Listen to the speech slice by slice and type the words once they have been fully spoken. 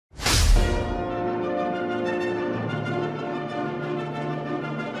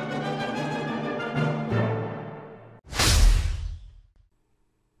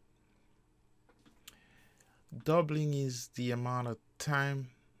Doubling is the amount of time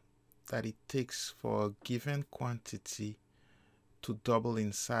that it takes for a given quantity to double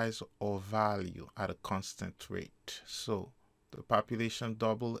in size or value at a constant rate. So the population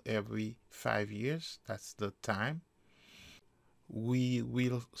double every 5 years. That's the time. We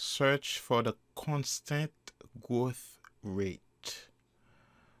will search for the constant growth rate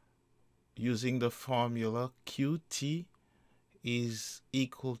using the formula QT is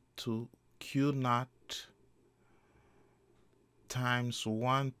equal to Q naught times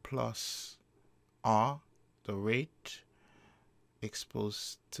 1 plus R, the rate,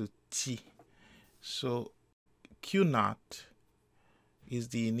 exposed to T. So Q naught is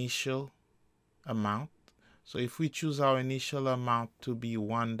the initial amount. So if we choose our initial amount to be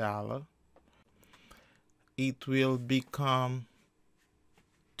 $1, it will become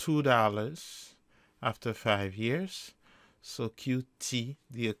 $2 after 5 years. So QT,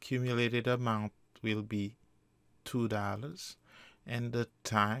 the accumulated amount, will be $2, and the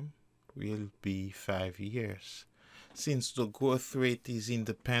time will be 5 years. Since the growth rate is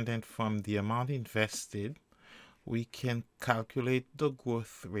independent from the amount invested, we can calculate the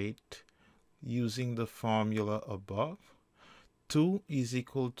growth rate using the formula above. 2 is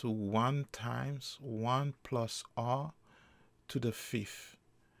equal to 1 times 1 plus R to the fifth.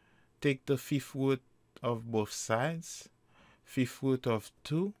 Take the fifth root of both sides. Fifth root of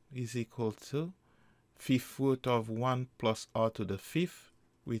 2 is equal to fifth root of 1 plus R to the fifth,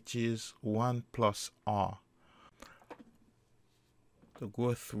 which is 1 plus R. The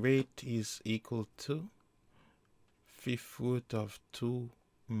growth rate is equal to fifth root of 2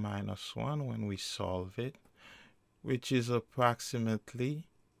 minus 1 when we solve it, which is approximately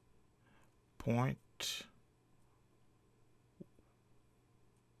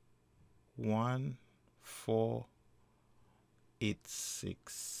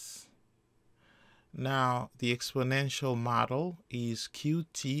 0.1486. Now, the exponential model is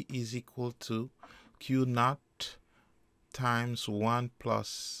QT is equal to Q naught times 1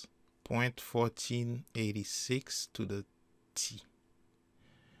 plus 0.1486 to the T.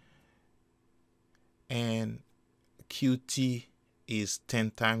 And QT is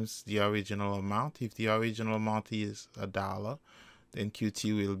 10 times the original amount. If the original amount is $1, then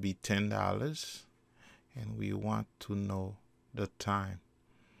QT will be $10. And we want to know the time.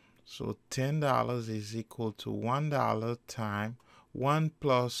 So $10 is equal to $1 times 1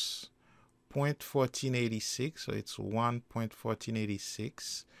 plus 0.1486. So it's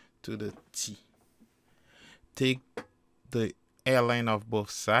 1.1486 to the T. Take the ln of both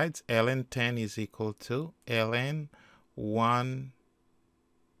sides. Ln 10 is equal to ln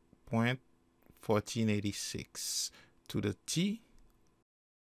 1.1486 to the T,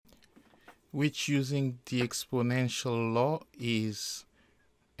 which using the exponential law is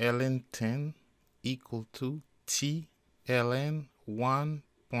ln 10 equal to T ln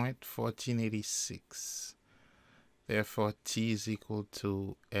 1.1486. Therefore, T is equal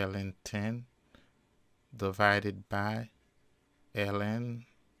to ln 10 divided by ln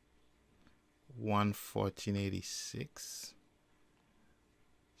 1.1486.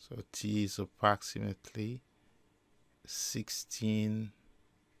 So T is approximately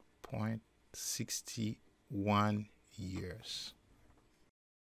 16.61 years.